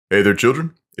Hey there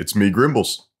children, it's me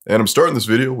Grimbles, and I'm starting this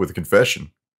video with a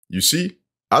confession. You see,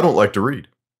 I don't like to read.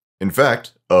 In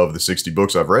fact, of the 60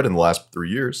 books I've read in the last 3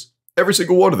 years, every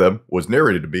single one of them was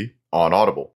narrated to me on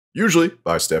Audible, usually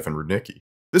by Stefan Rudnicki.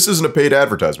 This isn't a paid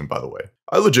advertisement, by the way.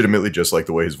 I legitimately just like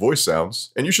the way his voice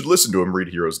sounds, and you should listen to him read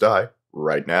Heroes Die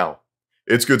right now.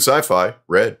 It's good sci-fi,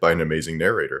 read by an amazing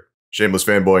narrator. Shameless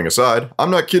fanboying aside,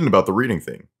 I'm not kidding about the reading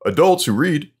thing. Adults who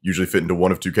read usually fit into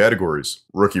one of two categories.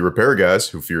 Rookie repair guys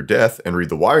who fear death and read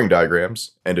the wiring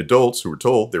diagrams, and adults who were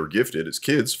told they were gifted as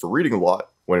kids for reading a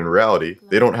lot, when in reality,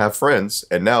 they don't have friends,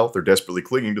 and now they're desperately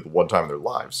clinging to the one time in their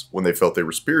lives when they felt they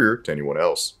were superior to anyone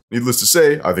else. Needless to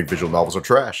say, I think visual novels are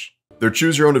trash. They're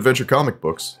choose-your-own-adventure comic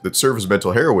books that serve as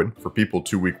mental heroin for people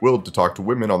too weak-willed to talk to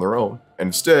women on their own, and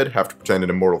instead have to pretend an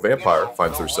immortal vampire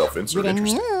finds their self-insert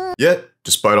interesting. Yet,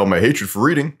 despite all my hatred for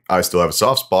reading, I still have a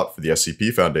soft spot for the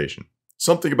SCP Foundation.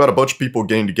 Something about a bunch of people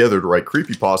getting together to write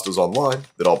creepypastas online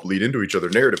that all bleed into each other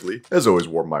narratively has always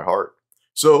warmed my heart.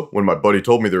 So, when my buddy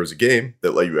told me there was a game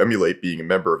that let you emulate being a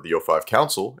member of the O5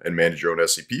 Council and manage your own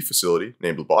SCP facility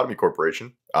named Lobotomy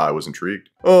Corporation, I was intrigued.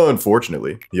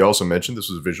 Unfortunately, he also mentioned this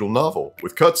was a visual novel,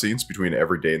 with cutscenes between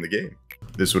every day in the game.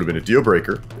 This would have been a deal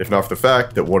breaker, if not for the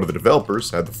fact that one of the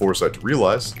developers had the foresight to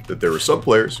realize that there were some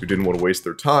players who didn't want to waste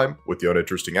their time with the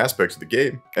uninteresting aspects of the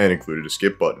game, and included a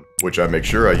skip button, which I make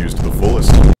sure I use to the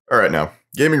fullest. Alright now,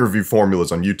 gaming review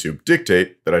formulas on YouTube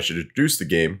dictate that I should introduce the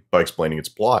game by explaining its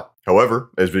plot.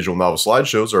 However, as visual novel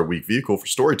slideshows are a weak vehicle for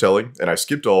storytelling, and I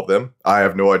skipped all of them, I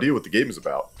have no idea what the game is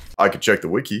about. I could check the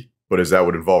wiki, but as that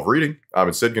would involve reading, I'm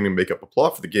instead going to make up a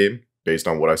plot for the game based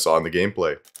on what I saw in the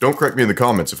gameplay. Don't correct me in the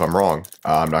comments if I'm wrong,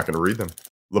 I'm not going to read them.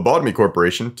 Lobotomy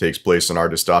Corporation takes place in our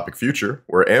dystopic future,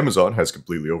 where Amazon has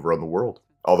completely overrun the world.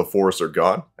 All the forests are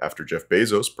gone after Jeff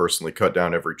Bezos personally cut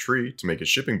down every tree to make his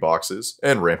shipping boxes,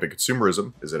 and rampant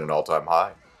consumerism is at an all-time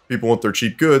high. People want their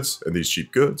cheap goods, and these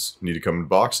cheap goods need to come in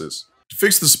boxes. To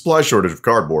fix the supply shortage of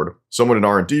cardboard, someone in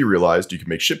R&D realized you could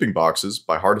make shipping boxes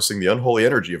by harnessing the unholy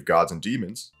energy of gods and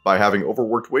demons by having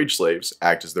overworked wage slaves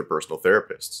act as their personal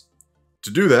therapists. To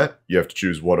do that, you have to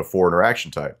choose one of 4 interaction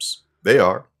types. They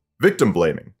are victim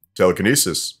blaming,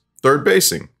 telekinesis, third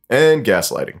basing, and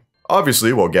gaslighting.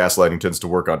 Obviously, while gaslighting tends to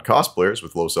work on cosplayers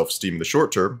with low self-esteem in the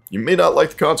short term, you may not like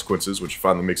the consequences, which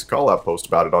finally makes a call-out post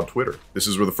about it on Twitter. This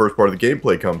is where the first part of the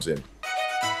gameplay comes in.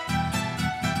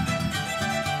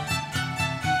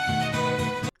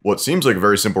 What seems like a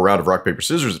very simple round of rock, paper,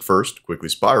 scissors at first quickly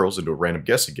spirals into a random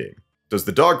guessing game. Does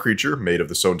the dog creature, made of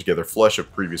the sewn-together flesh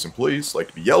of previous employees, like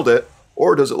to be yelled at,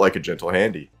 or does it like a gentle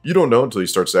handy? You don't know until you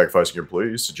start sacrificing your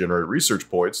employees to generate research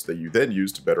points that you then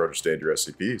use to better understand your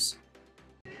SCPs.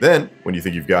 Then, when you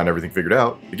think you've gotten everything figured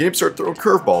out, the game starts throwing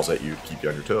curveballs at you to keep you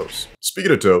on your toes.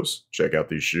 Speaking of toes, check out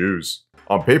these shoes.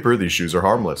 On paper, these shoes are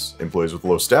harmless. Employees with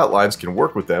low stat lines can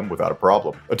work with them without a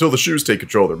problem, until the shoes take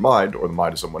control of their mind, or the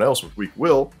mind of someone else with weak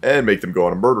will, and make them go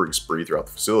on a murdering spree throughout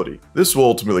the facility. This will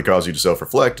ultimately cause you to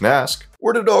self-reflect and ask,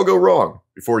 where did it all go wrong?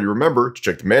 Before you remember to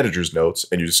check the manager's notes,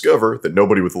 and you discover that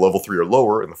nobody with a level 3 or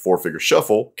lower in the 4-figure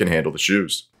shuffle can handle the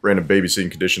shoes. Random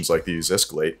babysitting conditions like these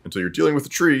escalate until you're dealing with a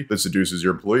tree that seduces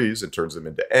your employees and turns them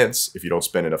into Ents if you don't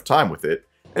spend enough time with it,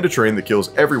 and a train that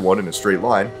kills everyone in a straight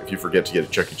line if you forget to get a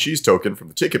Chuck E. Cheese token from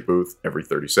the ticket booth every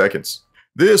 30 seconds.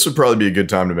 This would probably be a good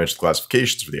time to mention the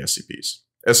classifications for the SCPs.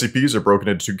 SCPs are broken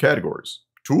into 2 categories: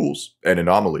 tools and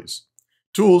anomalies.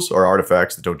 Tools are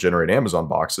artifacts that don't generate Amazon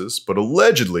boxes, but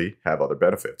allegedly have other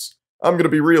benefits. I'm gonna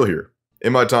be real here.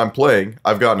 In my time playing,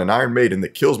 I've gotten an Iron Maiden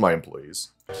that kills my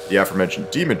employees, the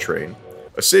aforementioned Demon Train,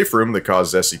 a safe room that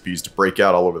causes SCPs to break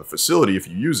out all over the facility if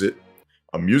you use it,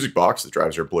 a music box that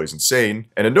drives your employees insane,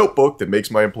 and a notebook that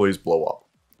makes my employees blow up.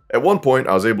 At one point,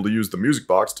 I was able to use the music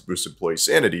box to boost employee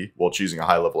sanity while choosing a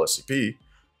high-level SCP,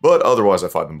 but otherwise I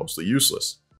find them mostly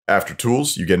useless. After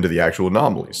tools, you get into the actual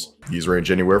anomalies. These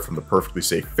range anywhere from the perfectly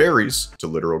safe fairies to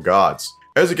literal gods.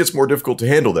 As it gets more difficult to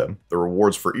handle them, the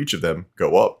rewards for each of them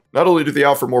go up. Not only do they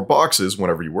offer more boxes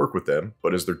whenever you work with them,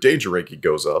 but as their danger ranking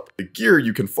goes up, the gear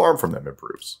you can farm from them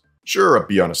improves. Sure, a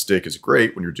bee on a stick is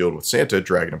great when you're dealing with Santa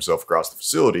dragging himself across the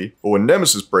facility, but when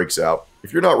Nemesis breaks out,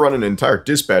 if you're not running an entire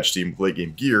dispatch team with late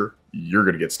game gear, you're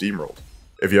gonna get steamrolled.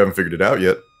 If you haven't figured it out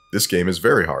yet, this game is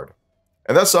very hard.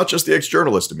 And that's not just the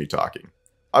ex-journalist in me talking.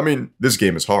 I mean, this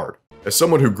game is hard. As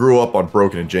someone who grew up on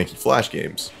broken and janky Flash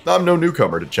games, I'm no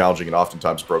newcomer to challenging and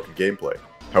oftentimes broken gameplay.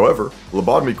 However,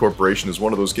 Lobotomy Corporation is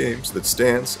one of those games that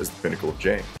stands as the pinnacle of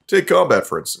jank. Take combat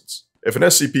for instance. If an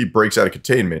SCP breaks out of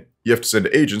containment, you have to send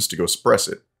agents to go suppress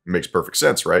it. It makes perfect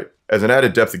sense, right? As an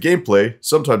added depth of gameplay,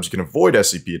 sometimes you can avoid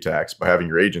SCP attacks by having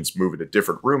your agents move into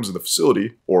different rooms in the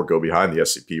facility or go behind the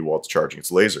SCP while it's charging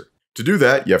its laser. To do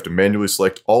that, you have to manually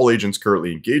select all agents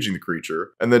currently engaging the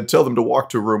creature, and then tell them to walk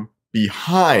to a room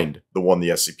behind the one the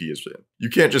SCP is in. You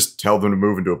can't just tell them to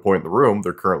move into a point in the room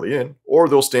they're currently in, or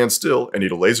they'll stand still and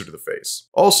need a laser to the face.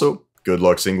 Also, good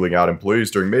luck singling out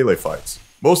employees during melee fights.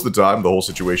 Most of the time, the whole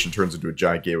situation turns into a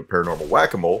giant game of paranormal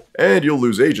whack-a-mole, and you'll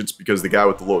lose agents because the guy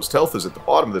with the lowest health is at the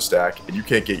bottom of the stack, and you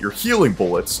can't get your healing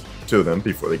bullets to them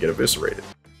before they get eviscerated.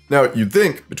 Now, you'd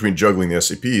think, between juggling the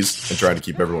SCPs and trying to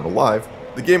keep everyone alive,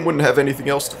 the game wouldn't have anything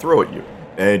else to throw at you,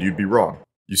 and you'd be wrong.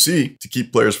 You see, to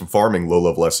keep players from farming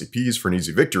low-level SCPs for an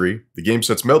easy victory, the game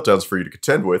sets meltdowns for you to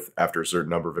contend with after a certain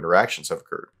number of interactions have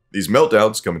occurred. These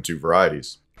meltdowns come in two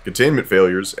varieties: containment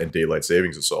failures and daylight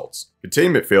savings assaults.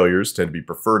 Containment failures tend to be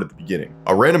preferred at the beginning.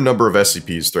 A random number of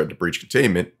SCPs threaten to breach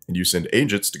containment, and you send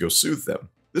agents to go soothe them.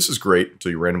 This is great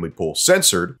until you randomly pull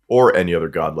Censored or any other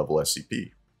god-level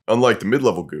SCP. Unlike the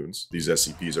mid-level goons, these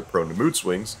SCPs are prone to mood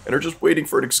swings and are just waiting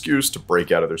for an excuse to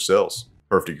break out of their cells.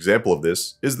 Perfect example of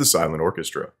this is the Silent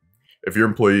Orchestra. If your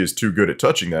employee is too good at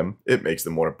touching them, it makes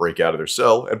them want to break out of their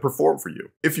cell and perform for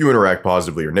you. If you interact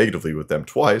positively or negatively with them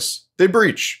twice, they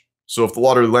breach. So if the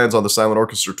lottery lands on the Silent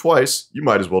Orchestra twice, you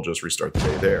might as well just restart the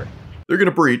day there. They're going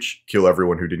to breach, kill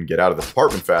everyone who didn't get out of the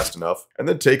apartment fast enough, and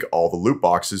then take all the loot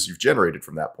boxes you've generated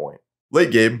from that point.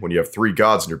 Late game, when you have 3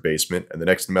 gods in your basement and the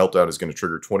next meltdown is going to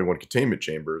trigger 21 containment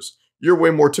chambers, you're way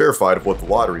more terrified of what the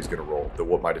lottery is going to roll than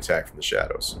what might attack from the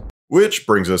shadows. Which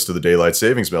brings us to the daylight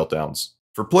savings meltdowns.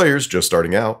 For players just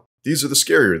starting out, these are the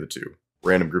scarier of the two.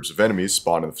 Random groups of enemies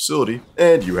spawn in the facility,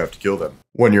 and you have to kill them.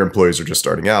 When your employees are just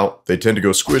starting out, they tend to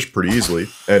go squish pretty easily,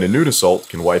 and a noon assault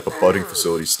can wipe a budding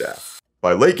facility staff.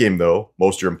 By late game though,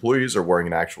 most of your employees are wearing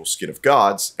an actual skin of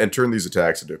gods, and turn these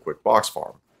attacks into a quick box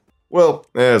farm. Well,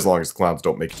 as long as the clowns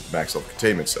don't make it to the max level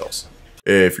containment cells.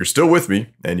 If you're still with me,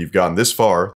 and you've gotten this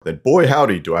far, then boy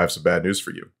howdy do I have some bad news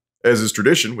for you. As is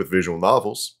tradition with visual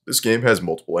novels, this game has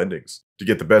multiple endings. To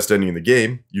get the best ending in the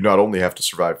game, you not only have to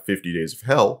survive 50 days of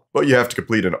hell, but you have to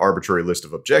complete an arbitrary list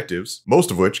of objectives,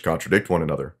 most of which contradict one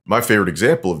another. My favorite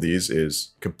example of these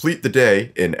is complete the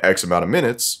day in X amount of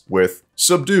minutes with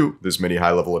subdue this many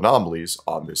high-level anomalies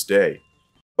on this day.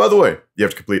 By the way, you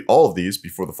have to complete all of these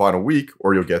before the final week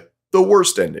or you'll get the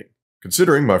worst ending.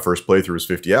 Considering my first playthrough is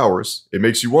 50 hours, it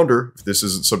makes you wonder if this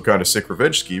isn't some kind of sick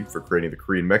revenge scheme for creating the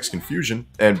Korean-Mexican fusion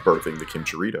and birthing the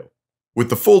kimchirito.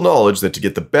 With the full knowledge that to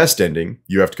get the best ending,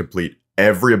 you have to complete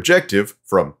every objective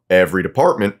from every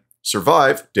department,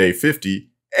 survive day 50,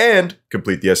 and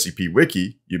complete the SCP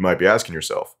wiki, you might be asking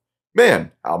yourself,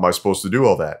 man, how am I supposed to do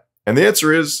all that? And the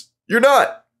answer is, you're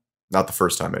not! Not the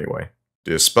first time anyway.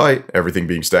 Despite everything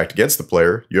being stacked against the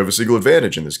player, you have a single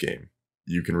advantage in this game.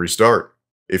 You can restart.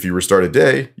 If you restart a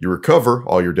day, you recover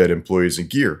all your dead employees and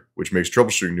gear, which makes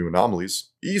troubleshooting new anomalies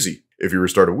easy. If you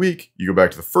restart a week, you go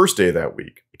back to the first day of that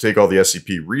week, but take all the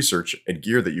SCP research and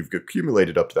gear that you've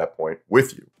accumulated up to that point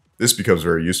with you. This becomes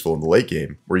very useful in the late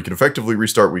game, where you can effectively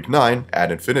restart week 9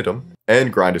 ad infinitum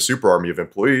and grind a super army of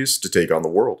employees to take on the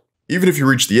world. Even if you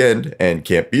reach the end and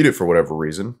can't beat it for whatever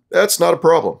reason, that's not a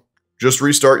problem. Just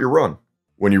restart your run.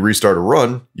 When you restart a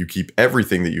run, you keep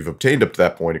everything that you've obtained up to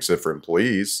that point except for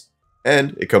employees,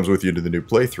 and it comes with you into the new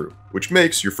playthrough, which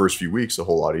makes your first few weeks a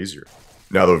whole lot easier.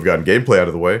 Now that we've gotten gameplay out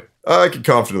of the way, I can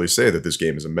confidently say that this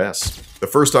game is a mess. The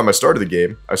first time I started the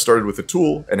game, I started with a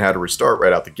tool and had to restart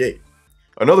right out the gate.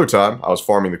 Another time, I was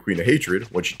farming the Queen of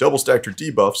Hatred when she double stacked her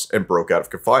debuffs and broke out of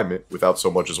confinement without so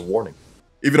much as a warning.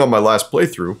 Even on my last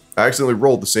playthrough, I accidentally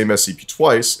rolled the same SCP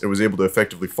twice and was able to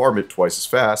effectively farm it twice as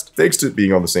fast, thanks to it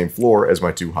being on the same floor as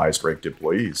my 2 highest ranked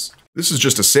employees. This is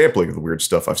just a sampling of the weird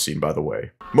stuff I've seen, by the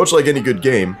way. Much like any good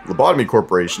game, Lobotomy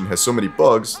Corporation has so many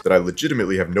bugs that I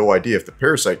legitimately have no idea if the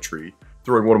parasite tree,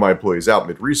 throwing one of my employees out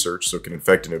mid-research so it can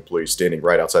infect an employee standing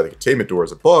right outside the containment door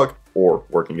is a bug, or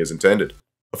working as intended.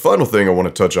 A final thing I want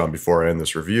to touch on before I end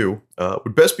this review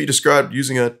would best be described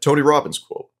using a Tony Robbins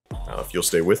quote, if you'll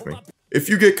stay with me. If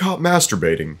you get caught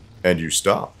masturbating, and you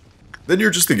stop, then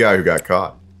you're just the guy who got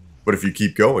caught. But if you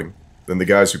keep going, then the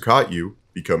guys who caught you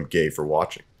become gay for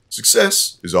watching.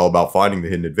 Success is all about finding the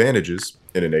hidden advantages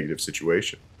in a negative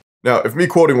situation. Now, if me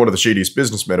quoting one of the shadiest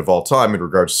businessmen of all time in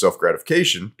regards to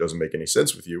self-gratification doesn't make any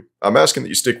sense with you, I'm asking that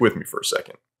you stick with me for a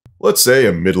second. Let's say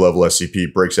a mid-level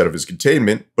SCP breaks out of his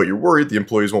containment, but you're worried the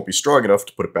employees won't be strong enough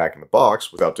to put it back in the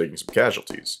box without taking some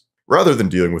casualties. Rather than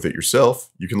dealing with it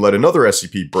yourself, you can let another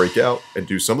SCP break out and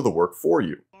do some of the work for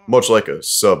you. Much like a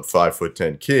sub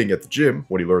 5'10" king at the gym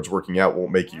when he learns working out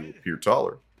won't make you appear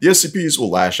taller. The SCPs will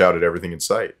lash out at everything in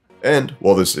sight. And,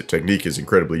 while this technique is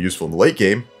incredibly useful in the late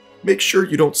game, make sure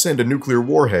you don't send a nuclear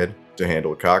warhead to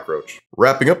handle a cockroach.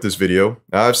 Wrapping up this video,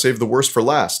 I've saved the worst for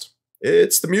last.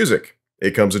 It's the music.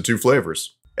 It comes in 2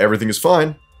 flavors. Everything is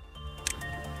fine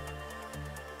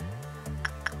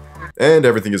and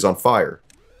everything is on fire.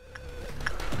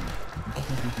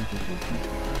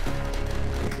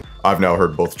 I've now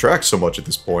heard both tracks so much at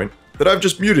this point that I've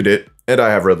just muted it, and I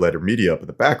have red letter media up in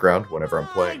the background whenever I'm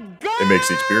playing. It makes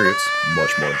the experience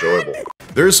much more enjoyable.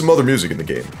 There is some other music in the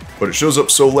game, but it shows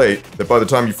up so late that by the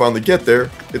time you finally get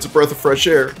there, it's a breath of fresh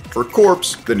air for a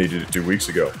corpse that needed it 2 weeks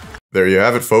ago. There you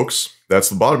have it, folks.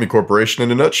 That's Lobotomy Corporation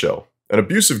in a nutshell. An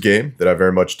abusive game that I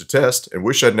very much detest and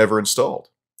wish I'd never installed.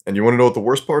 And you want to know what the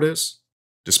worst part is?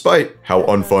 Despite how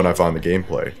unfun I find the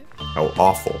gameplay, how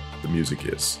awful the music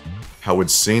is, how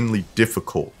insanely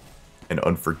difficult and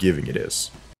unforgiving it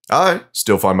is, I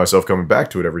still find myself coming back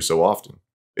to it every so often.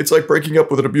 It's like breaking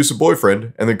up with an abusive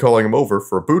boyfriend and then calling him over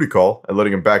for a booty call and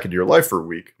letting him back into your life for a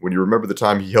week when you remember the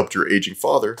time he helped your aging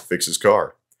father fix his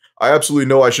car. I absolutely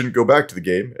know I shouldn't go back to the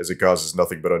game as it causes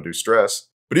nothing but undue stress,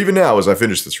 but even now as I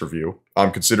finish this review,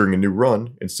 I'm considering a new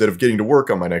run instead of getting to work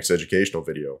on my next educational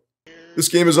video. This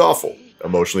game is awful,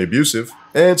 emotionally abusive,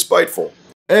 and spiteful,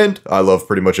 and I love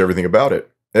pretty much everything about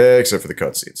it, except for the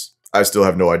cutscenes. I still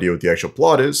have no idea what the actual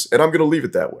plot is, and I'm going to leave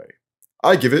it that way.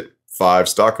 I give it 5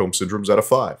 Stockholm Syndromes out of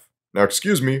 5. Now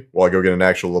excuse me while I go get an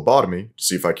actual lobotomy to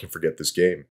see if I can forget this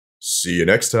game. See you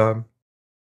next time.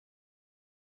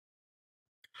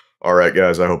 Alright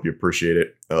guys, I hope you appreciate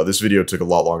it. This video took a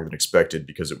lot longer than expected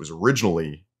because it was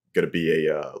originally going to be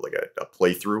a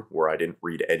playthrough where I didn't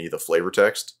read any of the flavor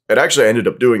text. And actually I ended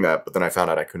up doing that, but then I found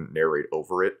out I couldn't narrate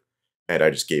over it, and I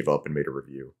just gave up and made a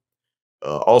review.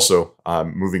 Also,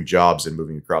 I'm moving jobs and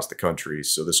moving across the country,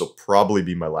 so this will probably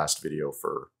be my last video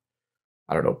for,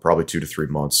 I don't know, probably 2 to 3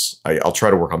 months. I'll try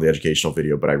to work on the educational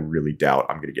video, but I really doubt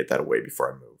I'm going to get that away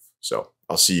before I move. So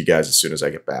I'll see you guys as soon as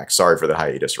I get back. Sorry for the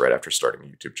hiatus right after starting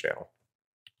a YouTube channel.